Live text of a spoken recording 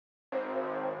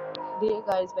Hey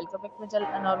guys, welcome back to my channel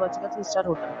and are watching a 3-star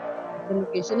hotel. The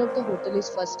location of the hotel is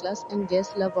first class and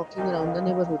guests love walking around the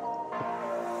neighborhood.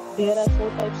 There are 4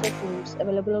 types of rooms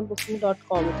available on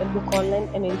booking.com. You can book online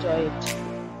and enjoy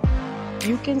it.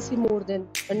 You can see more than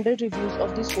 100 reviews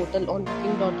of this hotel on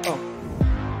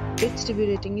booking.com. Its review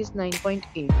rating is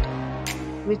 9.8,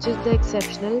 which is the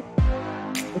exceptional.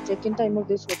 The check-in time of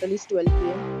this hotel is 12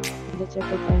 p.m. and the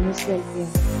check-out time is 12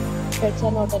 p.m. Pets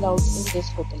are not allowed in this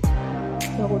hotel.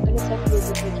 The hotel itself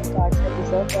uses making cards and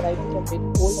reserves the right to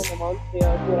temporarily hold an amount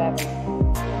prior to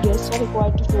arrival. Guests are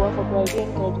required to show a photo ID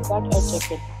and credit card at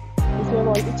check-in. If you have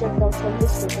already checked out from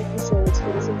this hotel, please share your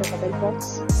experience in the comment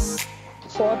box.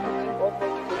 For booking or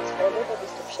more details, follow the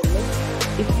description link.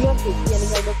 If you are facing any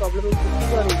kind of problem in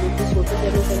booking or using this hotel,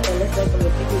 then you can tell us by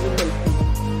commenting. We will help you.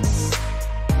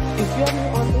 If you are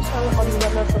new on this channel or you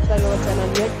have not subscribed our channel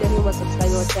yet, then you must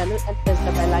subscribe our channel and press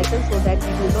the bell icon so that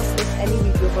you do not miss any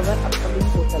video of our upcoming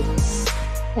hotel.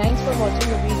 Thanks for watching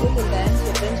the video till the end.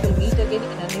 So friends, will meet again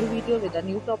in a new video with a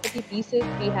new property. Be safe,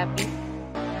 be happy.